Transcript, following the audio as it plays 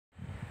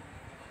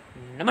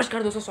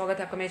नमस्कार दोस्तों, स्वागत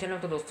है आपका मेरे चैनल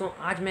में। तो दोस्तों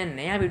आज मैं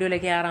नया वीडियो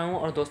लेके आ रहा हूँ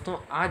और दोस्तों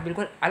आज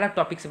बिल्कुल अलग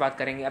टॉपिक से बात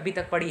करेंगे। अभी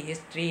तक पढ़ी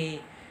history,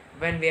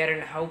 when where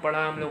and how पढ़ा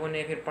हम लोगों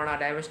ने, फिर पढ़ा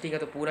डाइवर्सिटी का,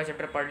 तो पूरा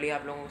चैप्टर पढ़ लिया,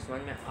 आप लोगों को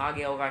समझ में आ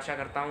गया होगा आशा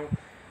करता हूँ।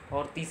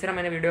 और तीसरा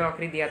मैंने वीडियो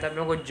आखिरी दिया था आप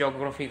लोगों को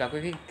ज्योग्राफी का,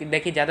 क्योंकि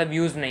देखिए ज़्यादा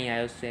व्यूज़ नहीं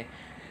आए उससे,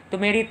 तो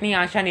मेरी इतनी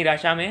आशा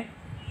निराशा में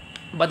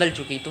बदल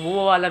चुकी। तो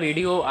वो वाला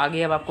वीडियो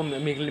आगे अब आपको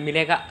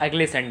मिलेगा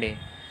अगले संडे,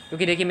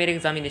 क्योंकि देखिए मेरे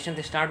एग्जामिनेशन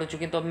से स्टार्ट हो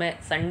चुके हैं, तो अब मैं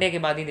संडे के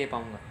बाद ही दे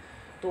पाऊँगा।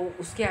 तो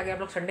उसके आगे आप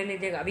लोग संडे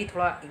लीजिएगा। अभी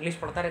थोड़ा इंग्लिश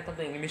पढ़ता रहता,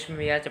 तो इंग्लिश में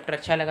मेरा चैप्टर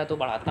अच्छा लगा तो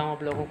बढ़ाता हूँ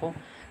आप लोगों को।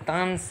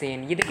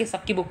 तानसेन, ये देखिए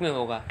सबकी बुक में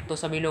होगा, तो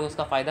सभी लोग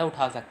उसका फ़ायदा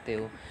उठा सकते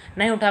हो।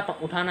 नहीं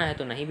उठाना है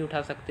तो नहीं भी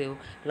उठा सकते हो।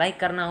 लाइक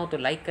करना हो तो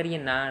लाइक करिए,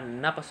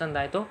 ना पसंद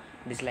आए तो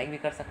डिसलाइक भी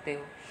कर सकते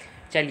हो।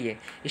 चलिए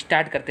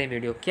स्टार्ट करते हैं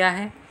वीडियो। क्या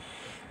है,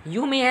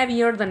 you may have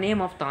heard the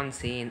name of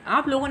Tansen.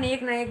 आप लोगों ने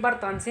एक ना एक बार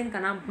तानसेन का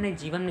नाम अपने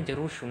जीवन में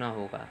ज़रूर सुना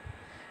होगा।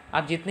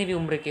 आप जितने भी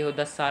उम्र के हो,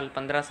 10 साल,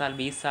 15 साल,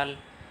 20 साल,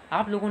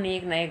 आप लोगों ने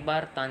एक ना एक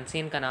बार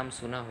तानसेन का नाम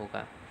सुना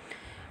होगा।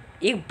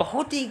 एक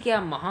बहुत ही क्या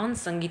महान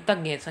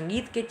संगीतज्ञ है,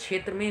 संगीत के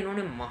क्षेत्र में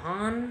इन्होंने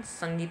महान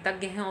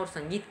संगीतज्ञ हैं और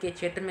संगीत के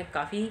क्षेत्र में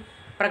काफ़ी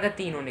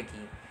प्रगति इन्होंने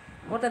की।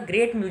 और the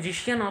great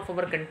musician of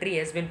our country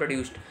has been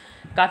produced.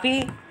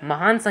 काफ़ी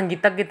महान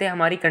संगीतज्ञ थे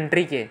हमारी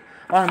कंट्री के,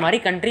 और हमारी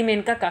कंट्री में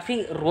इनका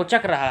काफ़ी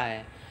रोचक रहा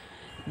है।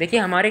 देखिए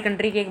हमारे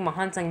कंट्री के एक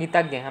महान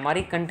संगीतज्ञ हैं,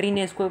 हमारी कंट्री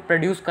ने इसको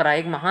प्रोड्यूस करा,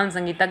 एक महान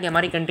संगीतज्ञ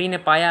हमारी कंट्री ने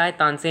पाया है,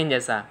 तानसेन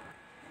जैसा।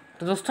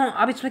 तो दोस्तों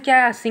अब इसमें क्या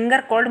है,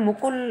 singer called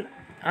Mukul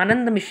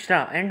Anand Mishra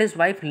and his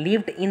wife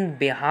lived in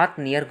बेहात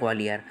near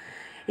Gwalior.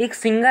 एक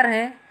सिंगर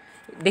हैं,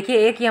 देखिए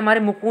एक ही हमारे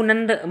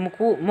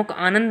मुक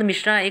आनंद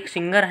मिश्रा एक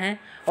सिंगर हैं,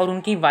 और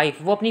उनकी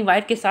वाइफ, वो अपनी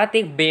वाइफ के साथ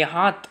एक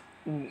बेहात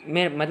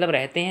में मतलब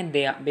रहते हैं,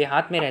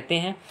 बेहात में रहते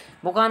हैं।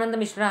 मुकानंद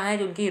मिश्रा है,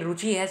 जो उनकी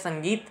रुचि है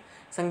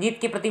संगीत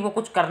के प्रति, वो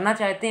कुछ करना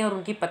चाहते हैं, और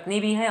उनकी पत्नी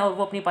भी है, और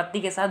वो अपनी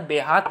पत्नी के साथ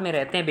बेहात में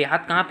रहते हैं।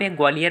 बेहात कहाँ पे है,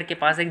 ग्वालियर के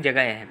पास एक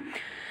जगह है।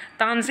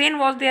 Tansen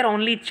was there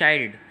only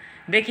child.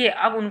 देखिए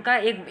अब उनका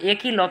एक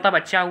ही लौता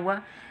बच्चा हुआ।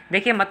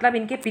 देखिए मतलब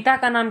इनके पिता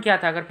का नाम क्या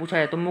था अगर पूछा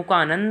जाए तो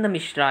मुकानंद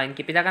मिश्रा।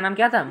 इनके पिता का नाम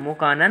क्या था,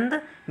 मुकानंद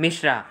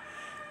मिश्रा।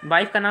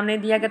 वाइफ का नाम नहीं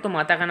दिया गया तो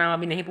माता का नाम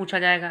अभी नहीं पूछा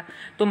जाएगा।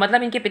 तो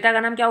मतलब इनके पिता का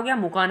नाम क्या हो गया,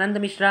 मुकानंद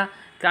मिश्रा।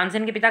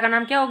 तानसेन के पिता का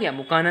नाम क्या हो गया,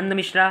 मुकानंद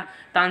मिश्रा।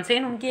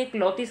 तानसेन उनकी एक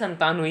लौती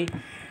संतान हुई।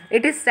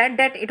 It is said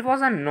that it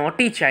was a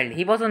naughty child,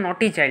 he was a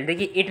naughty child.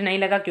 देखिए इट नहीं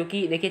लगा,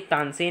 क्योंकि देखिए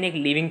तानसेन एक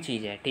लिविंग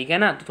चीज़ है, ठीक है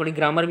ना। तो थोड़ी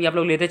ग्रामर भी आप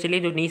लोग लेते चलिए,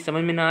 जो नहीं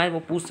समझ में ना आए वो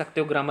पूछ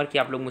सकते हो ग्रामर की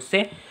आप लोग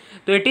मुझसे।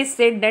 तो it is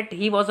said that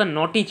he was a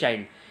naughty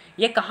child.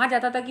 ये कहा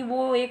जाता था कि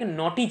वो एक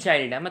नॉटी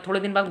चाइल्ड है। मैं थोड़े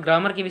दिन बाद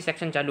ग्रामर की भी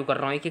सेक्शन चालू कर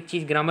रहा हूँ, एक एक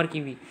चीज़ ग्रामर की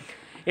भी।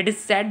 It is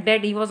said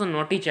that he was a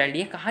naughty child.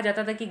 ये कहा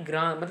जाता था कि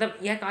मतलब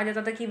यह कहा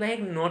जाता था कि वह एक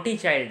नॉटी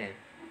चाइल्ड है।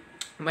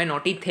 वह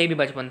नॉटी थे भी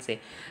बचपन से,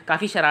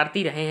 काफ़ी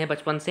शरारती रहे हैं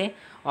बचपन से।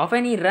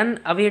 Often he run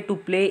away to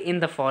play in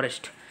the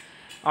forest.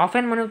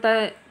 Often माने होता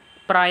है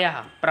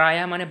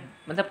प्रायः माने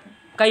मतलब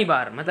कई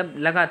बार, मतलब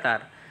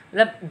लगातार,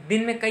 मतलब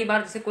दिन में कई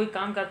बार। जैसे कोई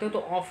काम करते हो तो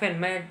ऑफन,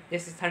 मैं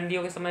जैसे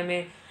ठंडियों के समय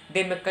में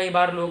दिन में कई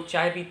बार लोग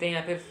चाय पीते हैं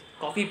या फिर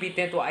कॉफ़ी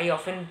पीते हैं, तो I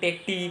often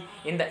take T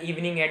in the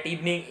evening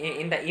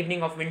in the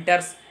evening of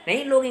winters.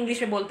 नहीं, लोग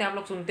इंग्लिश में बोलते हैं, आप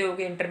लोग सुनते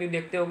होगे, इंटरव्यू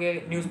देखते होगे,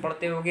 न्यूज़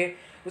पढ़ते होगे,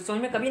 तो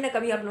समझ में कभी ना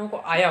कभी आप लोगों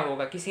को आया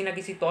होगा किसी ना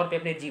किसी तौर पे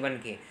अपने जीवन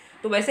के।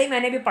 तो वैसे ही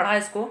मैंने भी पढ़ा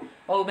इसको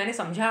और मैंने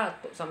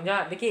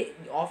समझा। देखिए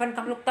ऑफन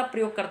का हम लोग तब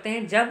प्रयोग करते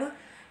हैं जब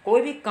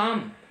कोई भी काम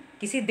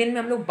किसी दिन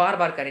में हम लोग बार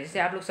बार करें। जैसे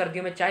आप लोग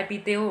सर्दियों में चाय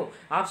पीते हो,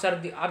 आप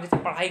जैसे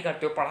पढ़ाई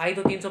करते हो, पढ़ाई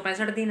तो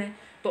 365 दिन है,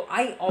 तो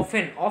आई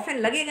ऑफन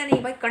लगेगा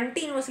नहीं भाई,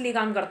 कंटिन्यूसली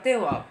काम करते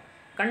हो आप,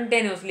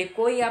 कंटिन्यूसली।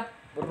 कोई आप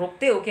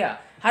रोकते हो क्या,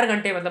 हर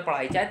घंटे मतलब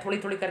पढ़ाई, चाहे थोड़ी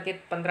थोड़ी करके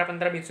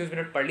 15-15, 20-20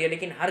 मिनट पढ़ लिया,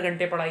 लेकिन हर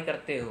घंटे पढ़ाई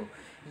करते हो।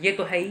 ये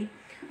तो है ही,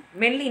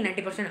 मेनली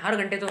 90% हर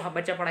घंटे तो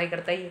बच्चा पढ़ाई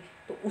करता ही है।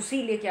 तो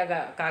उसी लिए क्या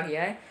कहा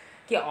गया है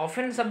कि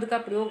ऑफन शब्द का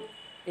प्रयोग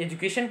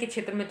एजुकेशन के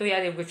क्षेत्र में तो या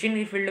एजुकेशन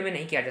की फील्ड में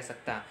नहीं किया जा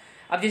सकता।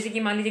 अब जैसे कि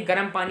मान लीजिए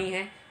गर्म पानी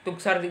है, तो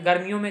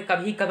गर्मियों में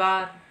कभी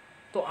कभार,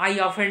 तो I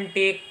often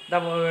take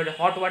the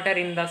hot water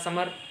in the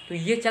summer, तो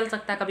ये चल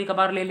सकता है, कभी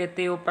कभार ले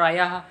लेते हो,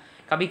 प्रायः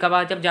कभी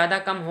कभार, जब ज़्यादा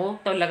कम हो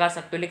तो लगा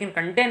सकते हो, लेकिन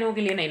कंटिन्यू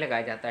के लिए नहीं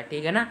लगाया जाता है,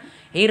 ठीक है ना।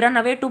 ही run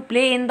away to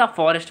play in the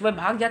forest, वह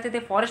भाग जाते थे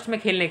फॉरेस्ट में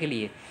खेलने के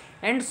लिए।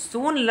 And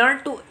soon learn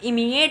to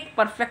इमिएट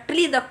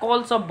perfectly the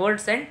calls of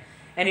birds and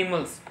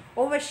animals,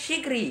 और वह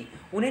शीघ्र ही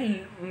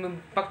उन्हें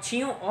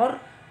पक्षियों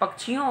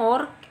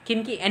और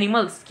किनकी,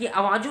 एनिमल्स की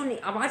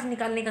आवाज़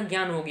निकालने का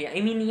ज्ञान हो गया।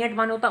 इमिनिएट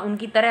माने होता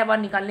उनकी तरह आवाज़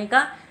निकालने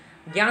का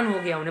ज्ञान हो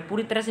गया उन्हें,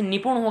 पूरी तरह से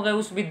निपुण हो गए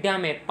उस विद्या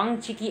में,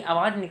 पंछी की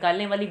आवाज़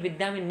निकालने वाली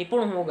विद्या में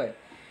निपुण हो गए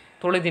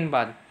थोड़े दिन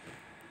बाद।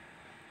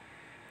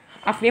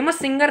 A famous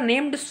singer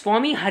named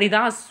Swami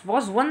Haridas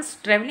was once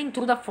traveling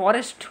through the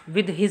forest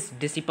with his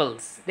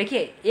disciples।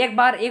 देखिए एक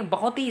बार एक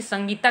बहुत ही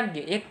संगीतज्ञ,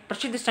 एक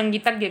प्रसिद्ध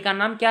संगीतज्ञ का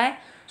नाम क्या है,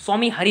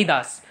 स्वामी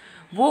हरिदास।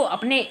 वो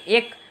अपने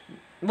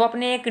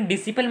एक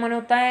डिसिपल माने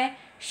होता है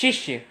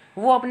शिष्य,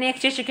 वो अपने एक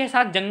शिष्य के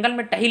साथ जंगल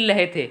में टहल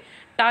रहे थे।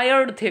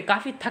 टायर्ड थे,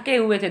 काफ़ी थके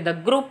हुए थे।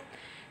 The group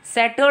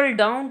settle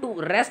down to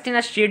rest in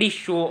a shady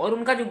show, और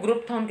उनका जो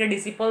ग्रुप था, उनके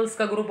डिसिपल्स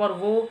का ग्रुप, और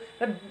वो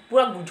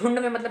पूरा झुंड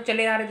में मतलब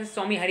चले आ रहे थे।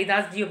 स्वामी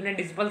हरिदास जी अपने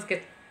डिसिपल्स के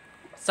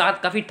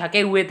साथ काफ़ी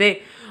थके हुए थे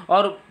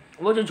और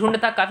वो जो झुंड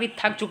था काफ़ी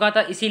थक चुका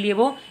था, इसीलिए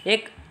वो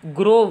एक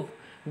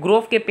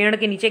ग्रोव के पेड़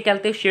के नीचे क्या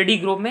बोलते शेडी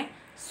ग्रोव में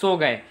सो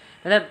गए,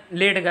 मतलब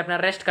लेट गए, अपना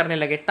रेस्ट करने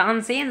लगे।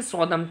 तानसेन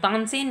सौदम,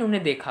 तानसेन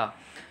उन्हें देखा।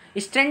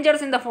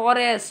 Strangers in the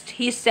forest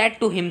he said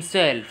to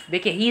himself.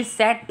 देखिए he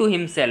said to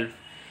himself,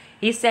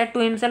 he said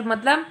to himself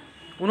मतलब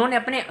उन्होंने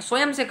अपने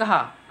स्वयं से कहा।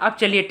 अब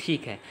चलिए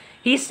ठीक है,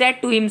 ही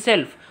सेड टू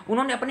हिमसेल्फ,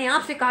 उन्होंने अपने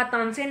आप से कहा,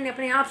 तानसेन ने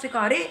अपने आप से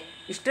कहा, अरे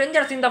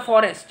strangers in the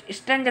forest,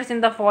 strangers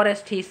in the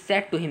forest he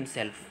said to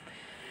himself.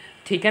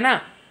 ठीक है ना,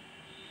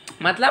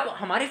 मतलब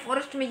हमारे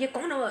फॉरेस्ट में ये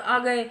कौन आ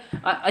गए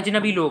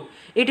अजनबी लोग।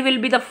 It will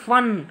be the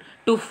fun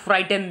to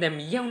frighten them,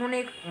 ये उन्होंने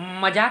एक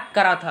मजाक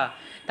करा था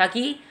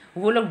ताकि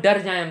वो लोग डर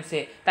जाएं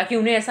हमसे, ताकि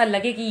उन्हें ऐसा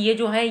लगे कि ये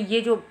जो है,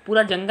 ये जो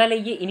पूरा जंगल है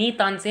ये इन्हीं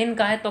तानसेन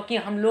का है, तो कि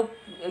हम लोग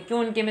क्यों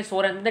उनके में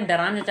सो रहे हैं। मतलब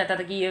डराना चाहता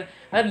था कि ये,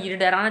 मतलब ये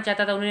डराना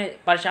चाहता था, उन्हें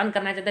परेशान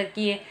करना चाहता था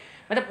कि ये,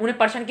 मतलब उन्हें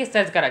परेशान किस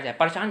तरह से करा जाए।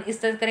 परेशान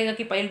इस तरह से करेगा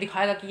कि पहले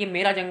दिखाएगा कि ये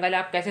मेरा जंगल है,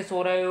 आप कैसे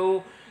सो रहे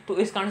हो, तो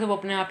इस कारण से वो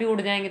अपने आप ही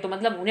उड़ जाएंगे। तो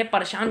मतलब उन्हें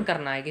परेशान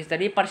करना है, किसी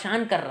तरह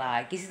परेशान कर रहा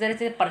है, किसी तरह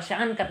से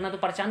परेशान करना। तो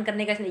परेशान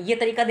करने का इसने ये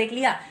तरीका देख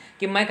लिया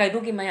कि मैं कह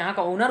दूं कि मैं यहाँ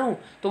का ओनर हूँ,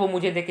 तो वो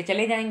मुझे देख के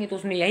चले जाएंगे, तो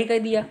उसने यही कह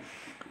दिया।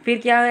 फिर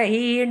क्या है,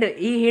 ही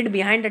hide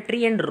behind a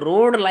tree and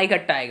road like a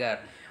tiger.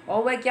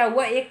 और वह क्या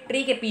हुआ, एक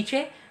ट्री के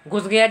पीछे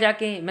घुस गया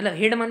जाके, मतलब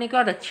हिड माने के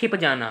बाद छिप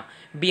जाना,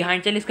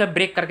 बिहाइंड, चलिए इसका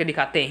ब्रेक करके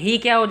दिखाते हैं। ही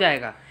क्या हो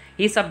जाएगा,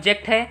 ही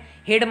सब्जेक्ट है,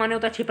 हेड माने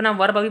होता है छिपना,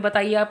 वर्ब अभी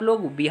बताइए आप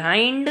लोग।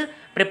 बिहाइंड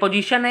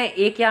प्रीपोजिशन है,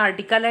 ए क्या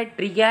आर्टिकल है,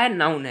 ट्री क्या है,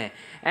 नाउन है,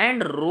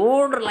 and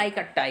road like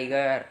a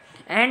tiger,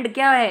 and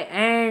क्या है,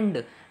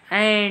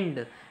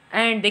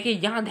 एंड देखिए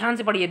यहाँ ध्यान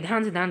से पढ़िए,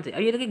 ध्यान से।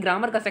 अब ये देखिए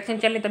ग्रामर का सेक्शन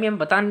चल रहे तभी हम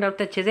बता नहीं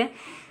रहे अच्छे से।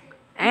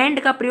 एंड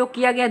का प्रयोग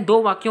किया गया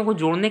दो वाक्यों को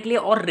जोड़ने के लिए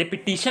और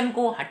रिपीटिशन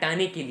को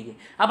हटाने के लिए।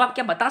 अब आप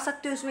क्या बता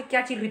सकते हो इसमें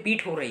क्या चीज़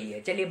रिपीट हो रही है,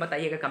 चलिए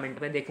बताइएगा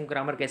कमेंट में, देखूं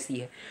ग्रामर कैसी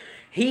है।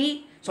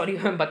 ही, सॉरी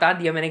बता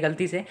दिया मैंने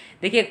गलती से।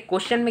 देखिए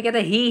क्वेश्चन में क्या था,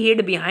 ही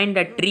hide behind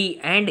a tree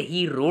and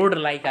he road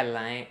like a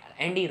lion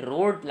and he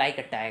road like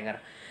a tiger.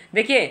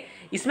 देखिए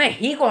इसमें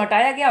ही को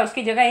हटाया गया,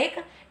 उसकी जगह एक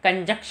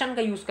कंजक्शन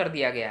का यूज़ कर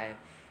दिया गया है,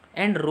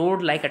 and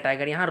road like a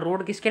tiger. यहाँ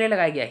रोड किसके लिए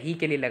लगाया गया, ही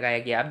के लिए लगाया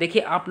गया। अब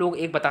देखिए आप लोग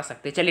एक बता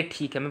सकते हैं, चलिए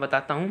ठीक है मैं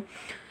बताता हूँ।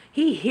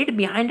 ही hide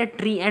behind a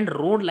tree and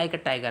road like a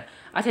tiger.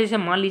 अच्छा जैसे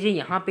मान लीजिए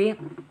यहाँ पे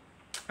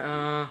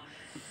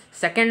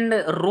सेकंड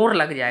रोड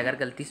लग जाए अगर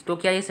गलती से, तो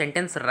क्या ये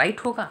सेंटेंस राइट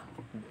होगा,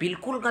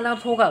 बिल्कुल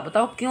गलत होगा।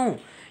 बताओ क्यों,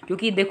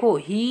 क्योंकि देखो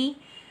ही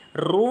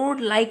road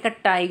like a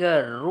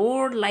tiger,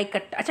 road like अ,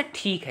 अच्छा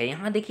ठीक है,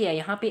 यहाँ देखिए,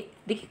 यहाँ पे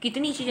देखिए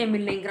कितनी चीज़ें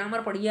मिल रही,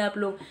 ग्रामर पढ़िए आप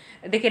लोग।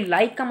 देखिए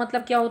लाइक का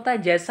मतलब क्या होता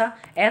है, जैसा।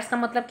 एस का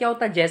मतलब क्या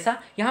होता है,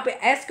 जैसा। यहाँ पे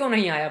एस क्यों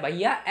नहीं आया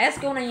भैया, एस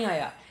क्यों नहीं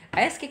आया,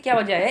 एस की क्या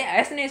वजह है,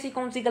 एस ने ऐसी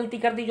कौन सी गलती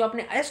कर दी जो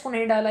आपने एस को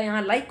नहीं डाला,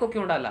 यहाँ लाइक को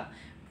क्यों डाला,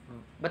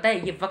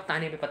 बताइए। ये वक्त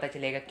आने पे पता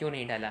चलेगा क्यों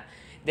नहीं डाला।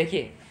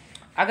 देखिए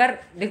अगर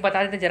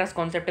बता देते जरा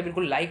कॉन्सेप्ट है,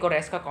 बिल्कुल लाइक और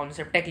एस का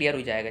कॉन्सेप्ट है, क्लियर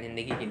हो जाएगा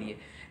ज़िंदगी के लिए।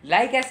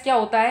 लाइक एस क्या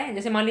होता है,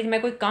 जैसे मान लीजिए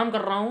मैं कोई काम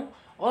कर रहा हूँ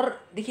और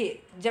देखिए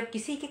जब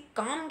किसी के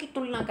काम की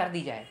तुलना कर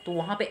दी जाए तो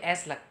वहाँ पे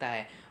एस लगता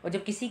है, और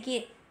जब किसी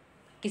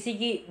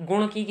की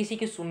गुण की, किसी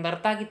की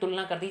सुंदरता की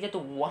तुलना कर दी जाए तो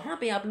वहाँ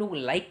पे आप लोग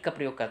लाइक का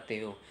प्रयोग करते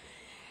हो।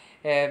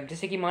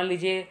 जैसे कि मान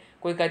लीजिए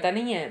कोई कहता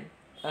नहीं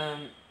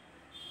है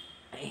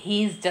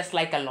he is just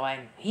like a lion,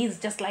 he is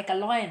just like a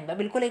lion, वह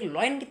बिल्कुल एक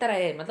लॉयन की तरह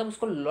है, मतलब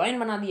उसको लॉयन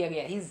बना दिया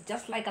गया, he is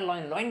just like a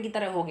lion, lion की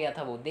तरह हो गया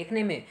था वो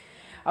देखने में।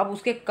 अब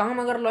उसके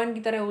काम अगर लॉयन की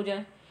तरह हो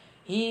जाए,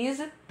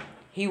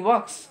 he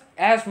works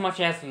as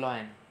much as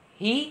lion,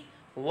 he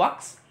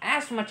works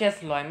as much as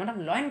lion,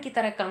 मतलब लॉयन की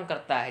तरह काम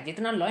करता है,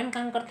 जितना लॉयन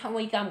काम करता है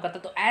वही काम करता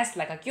है। तो एस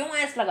लगा, क्यों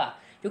एस लगा,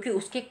 क्योंकि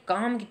उसके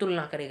काम की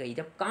तुलना करी गई,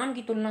 जब काम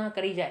की तुलना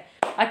करी जाए।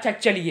 अच्छा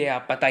चलिए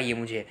आप बताइए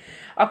मुझे,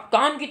 अब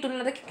काम की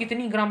तुलना, देखिए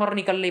कितनी ग्रामर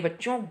निकल रही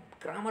बच्चों,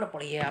 ग्रामर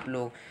पढ़िए आप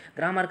लोग,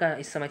 ग्रामर का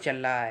इस समय चल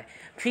रहा है।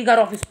 फिगर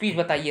ऑफ स्पीच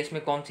बताइए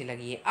इसमें कौन सी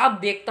लगी है, अब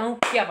देखता हूँ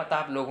क्या पता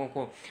आप लोगों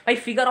को। भाई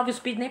फिगर ऑफ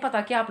स्पीच नहीं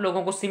पता क्या आप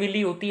लोगों को,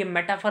 सिमिली होती है,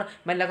 मेटाफर,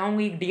 मैं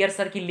लगाऊंगी एक डियर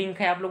सर की लिंक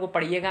है, आप लोगों को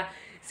पढ़िएगा।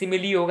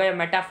 सिमिली हो गया,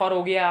 मेटाफर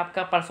हो गया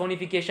आपका,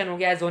 पर्सोनिफिकेशन हो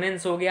गया,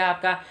 एजोनेंस हो गया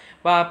आपका,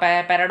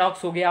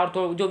 पैराडॉक्स हो गया, और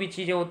तो जो भी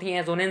चीज़ें होती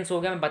हैं, एजोनेंस हो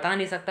गया, मैं बता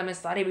नहीं सकता, मैं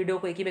सारे वीडियो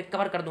को एक ही में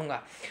कवर कर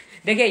दूंगा।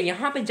 देखिए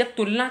यहाँ पे जब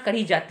तुलना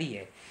करी जाती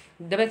है,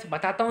 जब मैं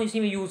बताता हूँ इसी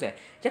में यूज़ है,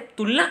 जब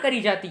तुलना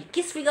करी जाती है,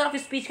 किस फिगर ऑफ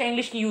स्पीच का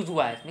इंग्लिश की यूज़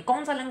हुआ है इसमें,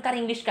 कौन सा अलंकार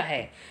इंग्लिश का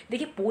है।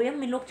 देखिए पोएम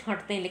में लोग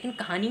छांटते हैं, लेकिन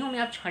कहानियों में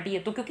आप छांटिए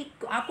तो, क्योंकि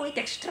आपको एक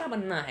एक्स्ट्रा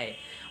बनना है,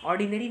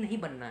 ऑर्डिनरी नहीं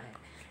बनना है,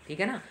 ठीक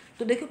है ना।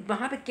 तो देखो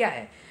वहाँ पे क्या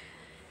है,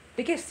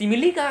 देखिए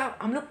सिमिली का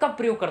हम लोग कब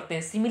प्रयोग करते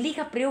हैं, सिमिली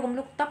का प्रयोग हम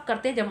लोग तब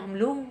करते हैं जब हम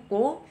लोगों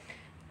को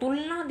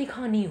तुलना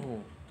दिखानी हो,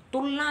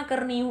 तुलना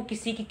करनी हो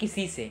किसी की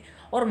किसी से।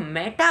 और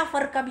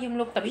मेटाफर का भी हम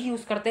लोग तभी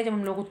यूज़ करते हैं जब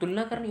हम लोगों को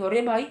तुलना करनी हो।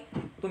 अरे भाई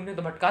तुमने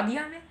तो भटका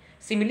दिया हमें,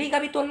 सिमिली का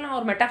भी तुलना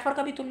और मेटाफर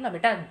का भी तुलना।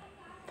 बेटा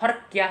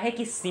फर्क क्या है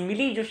कि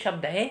सिमिली जो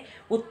शब्द है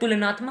वो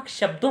तुलनात्मक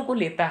शब्दों को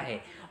लेता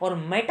है, और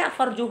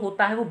मेटाफर जो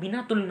होता है वो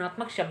बिना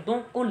तुलनात्मक शब्दों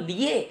को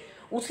लिए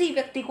उसी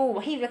व्यक्ति को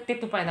वही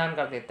व्यक्तित्व प्रदान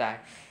कर देता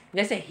है।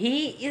 जैसे he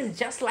is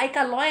just like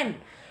a lion,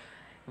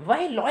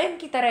 वह लॉयन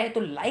की तरह है,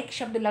 तो लाइक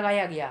शब्द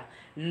लगाया गया,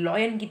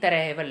 लॉयन की तरह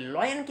है, वह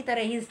लॉयन की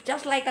तरह, he is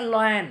just like a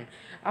lion.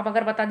 अब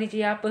अगर बता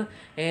दीजिए आप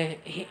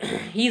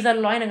ही इज अ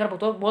लॉयन, अगर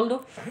बोल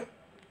दो,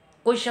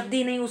 कोई शब्द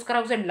ही नहीं उसका,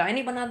 उसे लाइन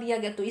ही बना दिया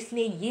गया, तो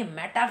इसलिए ये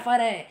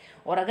मेटाफर है।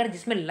 और अगर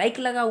जिसमें लाइक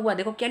लगा हुआ,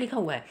 देखो क्या लिखा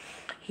हुआ है,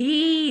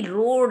 ही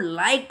रोड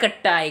लाइक अ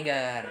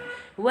टाइगर,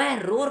 वह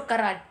रोर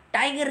करा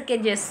टाइगर के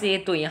जैसे।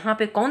 तो यहाँ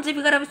पे कौन सी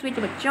फिगर है इसमें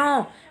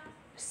बच्चों,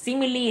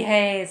 सिमिली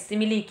है।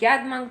 सिमिली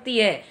क्या मांगती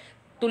है,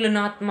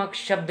 तुलनात्मक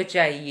शब्द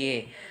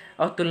चाहिए,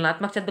 और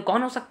तुलनात्मक शब्द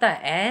कौन हो सकता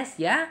है, एस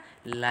या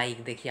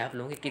लाइक। देखिए आप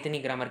लोगों की कितनी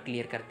ग्रामर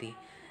क्लियर करती,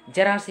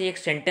 जरा से एक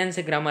सेंटेंस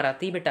से ग्रामर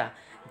आती है बेटा,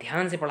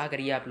 ध्यान से पढ़ा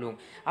करिए आप लोग।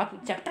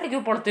 आप चैप्टर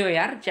क्यों पढ़ते हो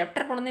यार,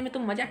 चैप्टर पढ़ने में तो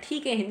मज़ा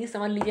ठीक है, हिंदी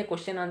समझ लीजिए,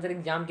 क्वेश्चन आंसर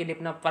एग्जाम के लिए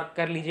अपना वर्क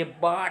कर लीजिए,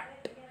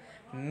 बट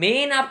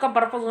मेन आपका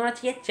पर्पस होना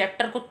चाहिए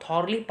चैप्टर को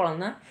थॉरली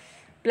पढ़ना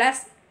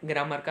प्लस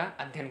ग्रामर का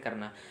अध्ययन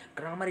करना।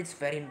 ग्रामर इज़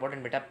वेरी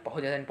इंपॉर्टेंट बेटा, बहुत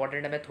ज़्यादा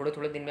इंपॉर्टेंट है। मैं थोड़े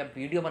थोड़े दिन में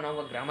वीडियो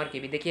बनाऊंगा ग्रामर की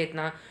भी। देखिए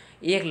इतना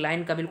एक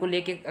लाइन का बिल्कुल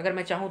एक अगर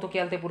मैं चाहूँ तो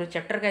क्या बोलते पूरे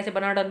चैप्टर का ऐसे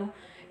बना डालूँ,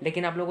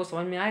 लेकिन आप लोगों को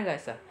समझ में आएगा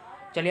ऐसा?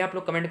 चलिए आप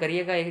लोग कमेंट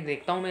करिएगा, एक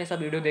देखता हूँ मैं ऐसा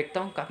वीडियो देखता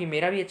हूँ, काफ़ी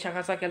मेरा भी अच्छा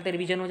खासा क्या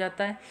रिवीजन हो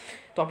जाता है।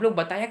 तो आप लोग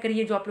बताया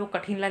करिए, जो आप लोग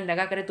कठिन लाइन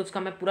लगा करें तो उसका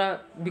मैं पूरा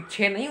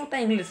विच्छेद नहीं होता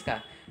इंग्लिश का,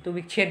 तो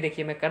विच्छेद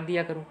देखिए मैं कर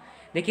दिया करूँ।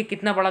 देखिए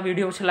कितना बड़ा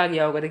वीडियो चला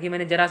गया होगा, देखिए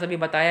मैंने जरा सा भी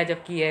बताया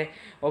जब की है,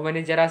 और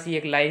मैंने जरा सी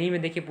एक लाइन ही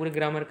में देखिए पूरे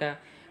ग्रामर का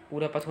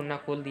पूरा पथुन्ना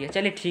खोल दिया।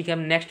 चलिए ठीक है, हम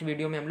नेक्स्ट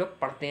वीडियो में हम लोग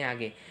पढ़ते हैं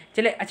आगे।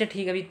 चलिए अच्छा ठीक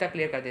है, अभी तक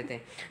क्लियर कर देते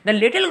हैं। The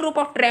little group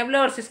of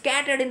travellers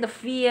scattered in the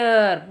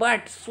fear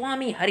but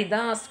Swami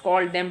Haridas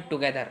called them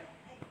together.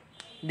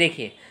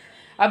 देखिए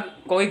अब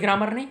कोई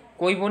ग्रामर नहीं,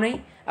 कोई वो नहीं,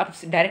 अब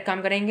डायरेक्ट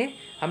काम करेंगे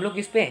हम लोग,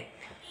 इस पे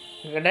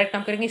डायरेक्ट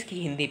काम करेंगे इसकी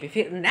हिंदी पे।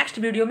 फिर नेक्स्ट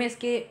वीडियो में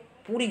इसके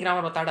पूरी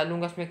ग्रामर बता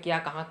डालूंगा, उसमें क्या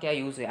कहाँ क्या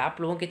यूज़ है।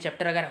 आप लोगों के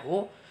चैप्टर अगर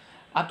हो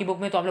आपकी बुक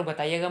में तो आप लोग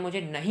बताइएगा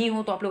मुझे, नहीं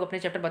हो तो आप लोग अपने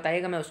चैप्टर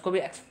बताइएगा, मैं उसको भी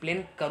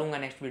एक्सप्लेन करूँगा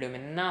नेक्स्ट वीडियो में।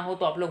 ना हो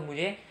तो आप लोग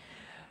मुझे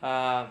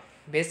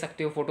भेज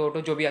सकते हो फोटो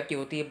वोटो जो भी आपकी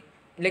होती है,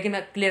 लेकिन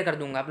मैं क्लियर कर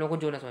दूंगा आप लोगों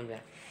को जो ना समझ में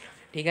आए,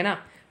 ठीक है ना।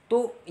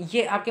 तो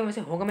ये आपके में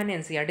से होगा, मैंने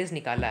एनसीईआरटीज़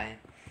निकाला है,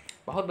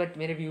 बहुत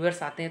मेरे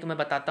व्यूअर्स आते हैं तो मैं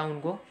बताता हूँ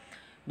उनको।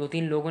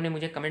 2-3 लोगों ने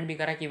मुझे कमेंट भी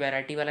करा कि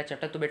वैरायटी वाला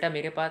चैप्टर, तो बेटा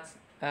मेरे पास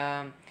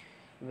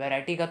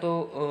वैरायटी का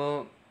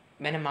तो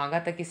मैंने मांगा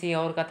था, किसी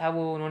और का था,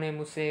 वो उन्होंने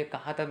मुझसे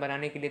कहा था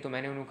बनाने के लिए, तो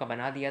मैंने उनका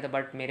बना दिया था,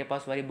 बट मेरे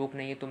पास वाली बुक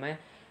नहीं है तो मैं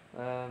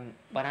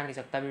बना नहीं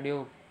सकता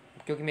वीडियो,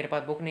 क्योंकि मेरे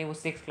पास बुक नहीं। वो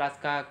 6th क्लास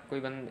का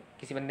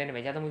किसी बंदे ने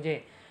भेजा था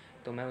मुझे,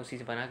 तो मैं उसी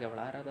से बना के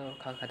पढ़ा रहा था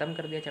और ख़त्म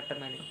कर दिया चैप्टर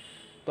मैंने।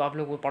 तो आप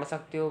लोग वो पढ़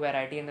सकते हो,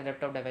 variety and the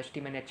depth of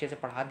diversity मैंने अच्छे से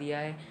पढ़ा दिया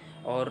है,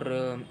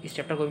 और इस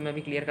चैप्टर को भी मैं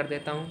भी क्लियर कर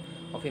देता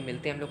हूँ, और फिर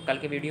मिलते हैं हम लोग कल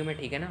के वीडियो में,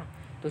 ठीक है ना।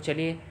 तो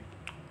चलिए,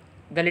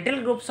 the little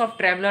groups of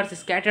travellers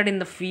scattered in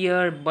the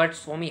fear but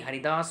Swami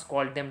Haridas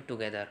called them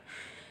together.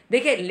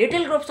 देखिए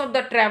little groups of the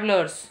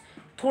travellers,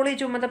 थोड़े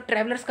जो मतलब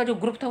ट्रैवलर्स का जो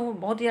ग्रुप था वो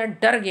बहुत ही ज़्यादा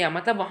डर गया,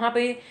 मतलब वहाँ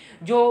पे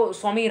जो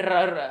स्वामी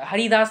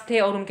हरिदास थे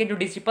और उनके जो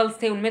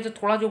डिसिपल्स थे उनमें से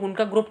थोड़ा जो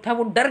उनका ग्रुप था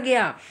वो डर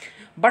गया,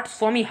 but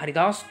Swami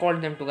Haridas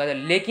called them together.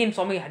 लेकिन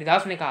स्वामी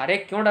हरिदास ने कहा, अरे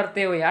क्यों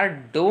डरते हो यार,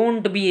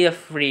 don't be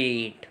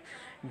afraid,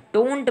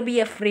 don't be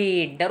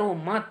afraid, डरो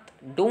मत,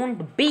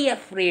 डोंट बी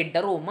अफ्रेड,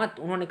 डरो मत।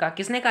 उन्होंने कहा,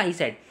 किसने कहा, ही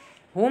सेड,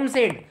 होम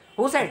सेड,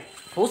 हो साइड,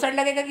 हो साइड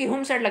लगेगा कि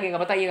होम साइड लगेगा,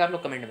 बताइएगा आप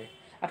लोग कमेंट में।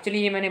 अब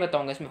चलिए ये मैंने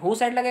बताऊंगा, इसमें हो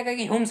साइड लगेगा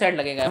कि होम साइड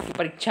लगेगा, आपकी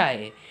परीक्षा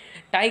है।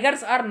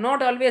 Tigers are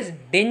not always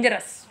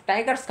dangerous,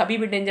 tigers कभी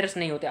भी डेंजरस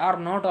नहीं होते, are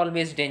not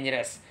always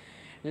dangerous.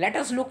 Let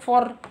us look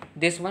for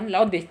this one,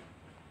 लाओ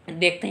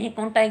देखते हैं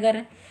कौन टाइगर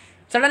है।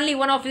 Suddenly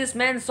one of this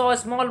man saw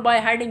small boy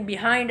hiding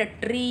behind a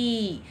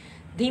tree.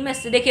 धीमे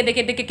से देखिए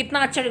देखिए देखिए कितना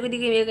अच्छा,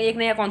 देखिए एक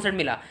नया कॉन्सेप्ट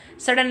मिला।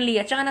 सडनली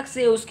अचानक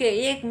से उसके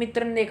एक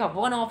मित्र ने देखा,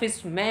 वन ऑफ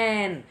हिज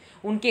मैन,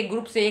 उनके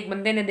ग्रुप से एक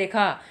बंदे ने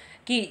देखा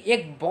कि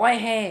एक बॉय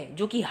है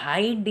जो कि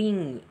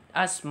hiding,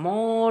 a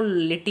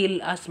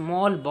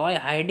small boy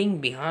hiding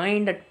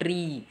behind a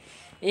tree,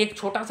 एक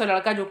छोटा सा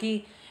लड़का जो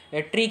कि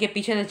ट्री के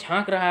पीछे से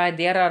झांक रहा है।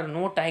 There are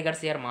no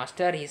tigers here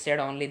master, he said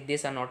only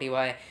this a naughty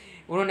boy.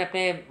 उन्होंने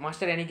अपने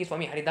मास्टर यानी कि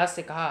स्वामी हरिदास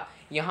से कहा,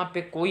 यहाँ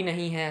पे कोई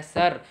नहीं है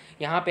सर,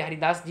 यहाँ पे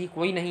हरिदास जी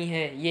कोई नहीं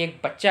है, ये एक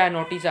बच्चा है,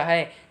 नोटी सा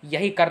है,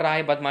 यही कर रहा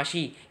है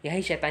बदमाशी,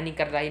 यही शैतानी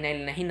कर रहा है,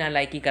 नहीं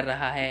नालायकी कर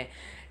रहा है।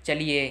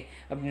 चलिए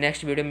अब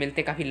नेक्स्ट वीडियो में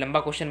मिलते, काफ़ी लंबा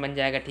क्वेश्चन बन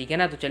जाएगा, ठीक है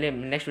ना। तो चलिए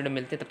नेक्स्ट वीडियो में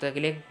मिलते, तब तक के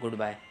लिए गुड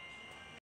बाय।